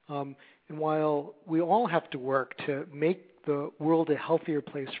 And while we all have to work to make the world a healthier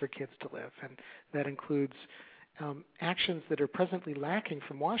place for kids to live, and that includes actions that are presently lacking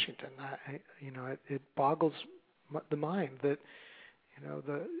from Washington. It boggles the mind that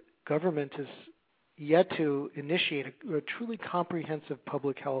the government has yet to initiate a truly comprehensive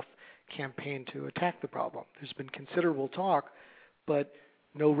public health campaign to attack the problem. There's been considerable talk, but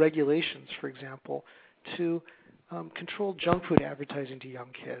no regulations, for example, to control junk food advertising to young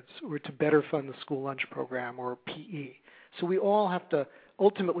kids, or to better fund the school lunch program or PE. So we all have to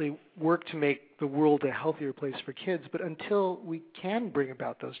ultimately work to make the world a healthier place for kids, but until we can bring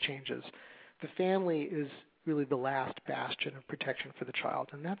about those changes, the family is really the last bastion of protection for the child,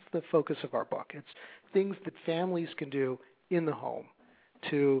 and that's the focus of our book. It's things that families can do in the home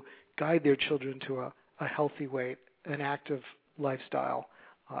to guide their children to a healthy weight, an active lifestyle,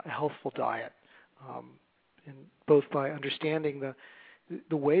 a healthful diet, and both by understanding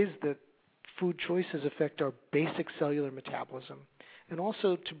the ways that food choices affect our basic cellular metabolism, and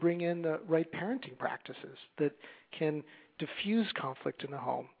also to bring in the right parenting practices that can diffuse conflict in the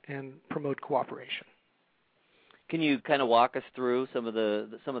home and promote cooperation. Can you kind of walk us through some of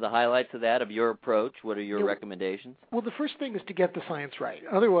the highlights of that, of your approach? What are your recommendations? Well, the first thing is to get the science right.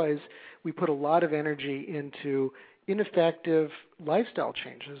 Otherwise, we put a lot of energy into ineffective lifestyle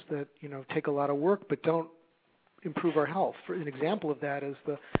changes that take a lot of work but don't improve our health. For an example of that is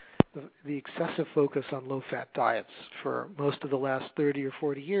the excessive focus on low-fat diets. For most of the last 30 or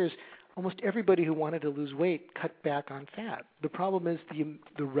 40 years, almost everybody who wanted to lose weight cut back on fat. The problem is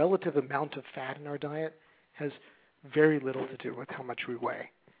the relative amount of fat in our diet has very little to do with how much we weigh.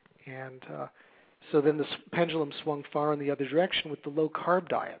 And so then the pendulum swung far in the other direction with the low-carb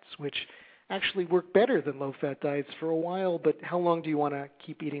diets, which actually work better than low-fat diets for a while, but how long do you want to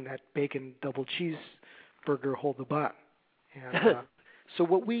keep eating that bacon double cheeseburger hold the bun? And so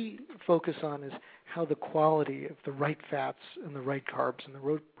what we focus on is how the quality of the right fats and the right carbs and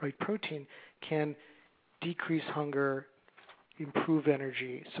the right protein can decrease hunger, improve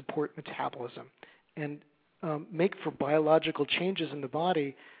energy, support metabolism, and make for biological changes in the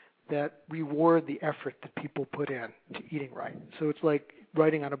body that reward the effort that people put in to eating right. So it's like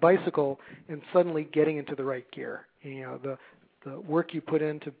riding on a bicycle and suddenly getting into the right gear. The work you put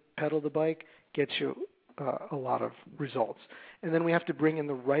in to pedal the bike gets you a lot of results. And then we have to bring in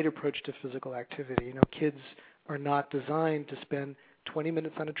the right approach to physical activity. Kids are not designed to spend 20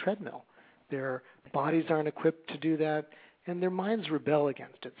 minutes on a treadmill. Their bodies aren't equipped to do that, and their minds rebel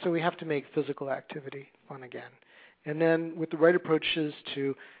against it. So we have to make physical activity fun again. And then with the right approaches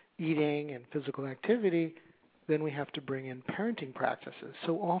to eating and physical activity, then we have to bring in parenting practices.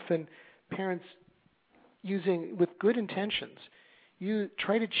 So often parents, with good intentions, you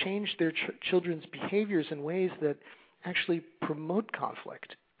try to change their children's behaviors in ways that actually promote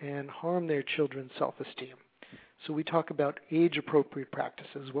conflict and harm their children's self-esteem. So we talk about age-appropriate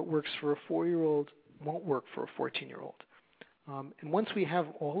practices. What works for a 4-year-old won't work for a 14-year-old. And once we have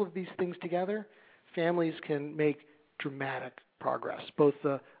all of these things together, families can make dramatic progress. Both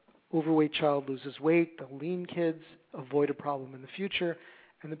the overweight child loses weight, the lean kids avoid a problem in the future,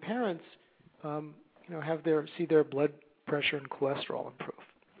 and the parents see their blood pressure and cholesterol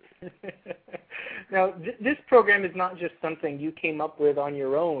improve. Now, this program is not just something you came up with on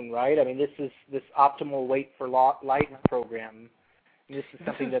your own, right? I mean, this is this Optimal Weight for Life program. This is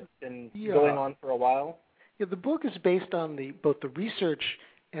something that's been going on for a while. Yeah, the book is based on both the research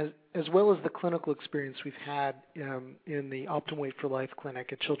as well as the clinical experience we've had in the Optimal Weight for Life clinic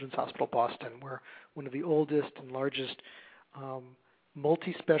at Children's Hospital Boston. We're one of the oldest and largest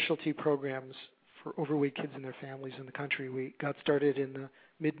multi-specialty programs for overweight kids and their families in the country. We got started in the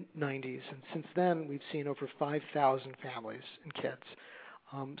mid-'90s, and since then we've seen over 5,000 families and kids.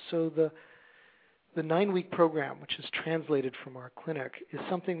 So the 9-week program, which is translated from our clinic, is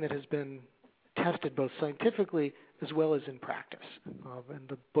something that has been tested both scientifically as well as in practice. And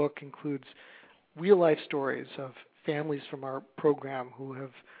the book includes real-life stories of families from our program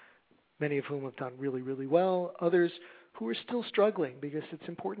many of whom have done really, really well, others who are still struggling, because it's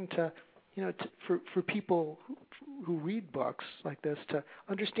important for people who read books like this to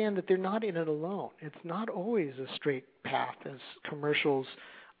understand that they're not in it alone. It's not always a straight path, as commercials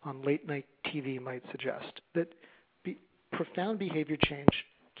on late-night TV might suggest. That profound behavior change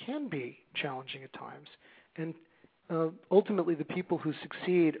can be challenging at times. And ultimately, the people who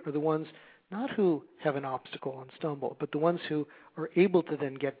succeed are the ones not who have an obstacle and stumble, but the ones who are able to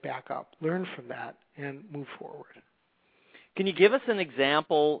then get back up, learn from that, and move forward. Can you give us an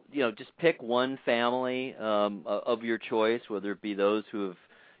example, just pick one family of your choice, whether it be those who have,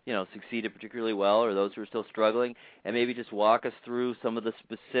 succeeded particularly well or those who are still struggling, and maybe just walk us through some of the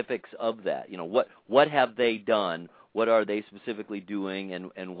specifics of that. What have they done? What are they specifically doing,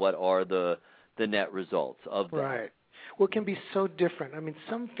 and what are the net results of that? Right. Well, it can be so different. I mean,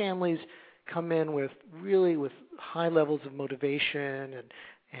 some families come in with high levels of motivation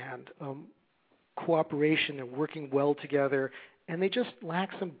and cooperation and working well together, and they just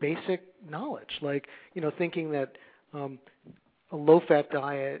lack some basic knowledge, like thinking that a low-fat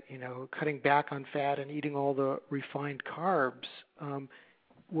diet, cutting back on fat and eating all the refined carbs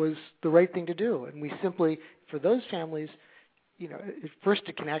was the right thing to do. And we simply, for those families, at first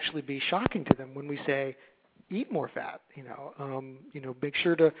it can actually be shocking to them when we say, eat more fat. Make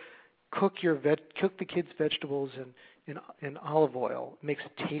sure to cook the kids' vegetables in olive oil. It makes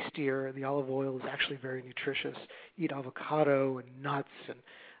it tastier. The olive oil is actually very nutritious. Eat avocado and nuts and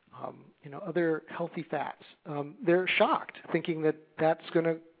other healthy fats. They're shocked, thinking that that's going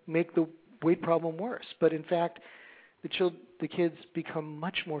to make the weight problem worse. But in fact, the kids become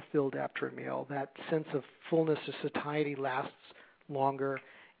much more filled after a meal. That sense of fullness of satiety lasts longer,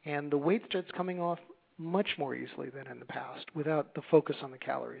 and the weight starts coming off much more easily than in the past without the focus on the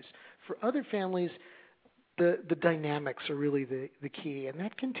calories. For other families, the dynamics are really the key, and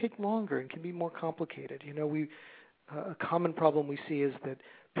that can take longer and can be more complicated. A common problem we see is that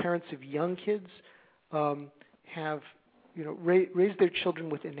parents of young kids have raised their children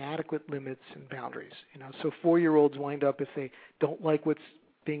with inadequate limits and boundaries. So 4-year-olds wind up, if they don't like what's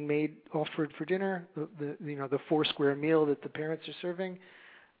being offered for dinner, the 4-square meal that the parents are serving,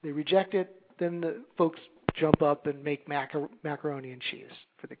 they reject it. Then the folks jump up and make macaroni and cheese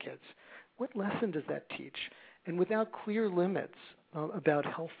for the kids. What lesson does that teach? And without clear limits about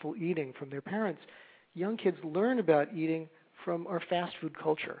healthful eating from their parents, young kids learn about eating from our fast food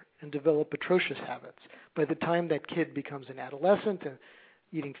culture and develop atrocious habits. By the time that kid becomes an adolescent and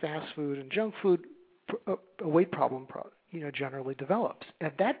eating fast food and junk food, a weight problem generally develops.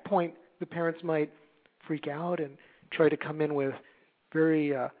 At that point, the parents might freak out and try to come in with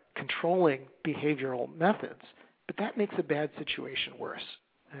very controlling behavioral methods. But that makes a bad situation worse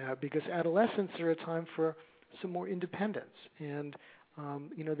because adolescents are a time for some more independence, and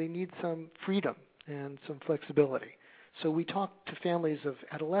they need some freedom and some flexibility. So we talk to families of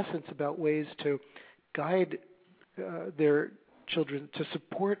adolescents about ways to guide their children to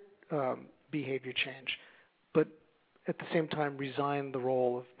support behavior change, but at the same time resign the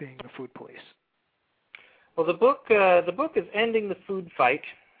role of being the food police. Well, the book is Ending the Food Fight.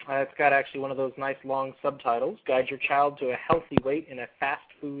 It's got actually one of those nice long subtitles, Guide Your Child to a Healthy Weight in a Fast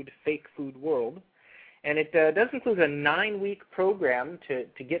Food, Fake Food World. And it does include a 9-week program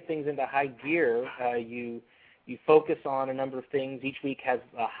to get things into high gear. You focus on a number of things. Each week has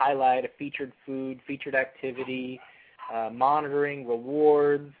a highlight, a featured food, featured activity, monitoring,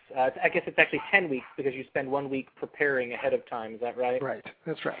 rewards. I guess it's actually 10 weeks because you spend 1 week preparing ahead of time. Is that right? Right.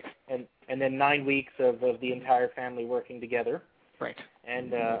 That's right. And then 9 weeks of the entire family working together. Right.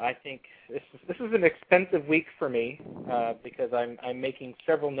 And I think this is an expensive week for me because I'm making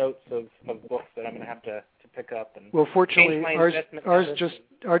several notes of books that I'm going to have to pick up. And well, fortunately, ours just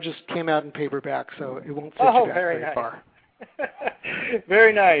came out in paperback, so it won't set you back very far.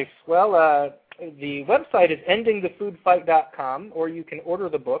 Very nice. Well, the website is endingthefoodfight.com, or you can order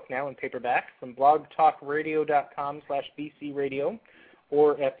the book now in paperback from blogtalkradio.com/bcradio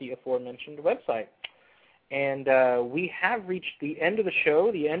or at the aforementioned website. And we have reached the end of the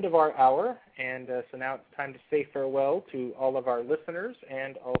show, the end of our hour, and so now it's time to say farewell to all of our listeners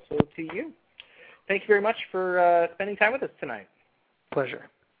and also to you. Thank you very much for spending time with us tonight. Pleasure.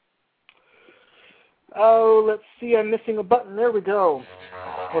 Oh, let's see, I'm missing a button. There we go.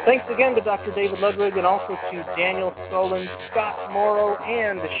 Well, thanks again to Dr. David Ludwig and also to Daniel Solin, Scott Morrow,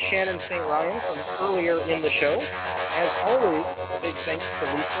 and Shannon St. Ryan from earlier in the show. As always, a big thanks to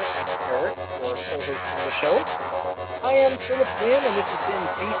Lisa and Eric for co-hosting the show. I am Philip Wynn, and this has been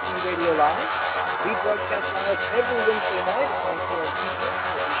BC Radio Live. We broadcast live every Wednesday night at 1 p.m. Eastern,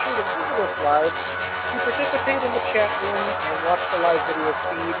 so be sure to visit us live to participate in the chat room and watch the live video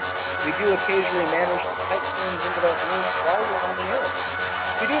feed. We do occasionally manage to type things into that room while we're on the air.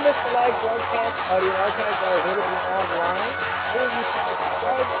 If you do miss the live broadcast, audio archives are available online, or you can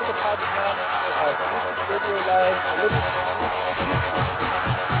subscribe to the podcast to have BC Radio Live delivered to you.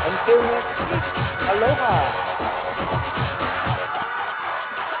 Until next week, aloha!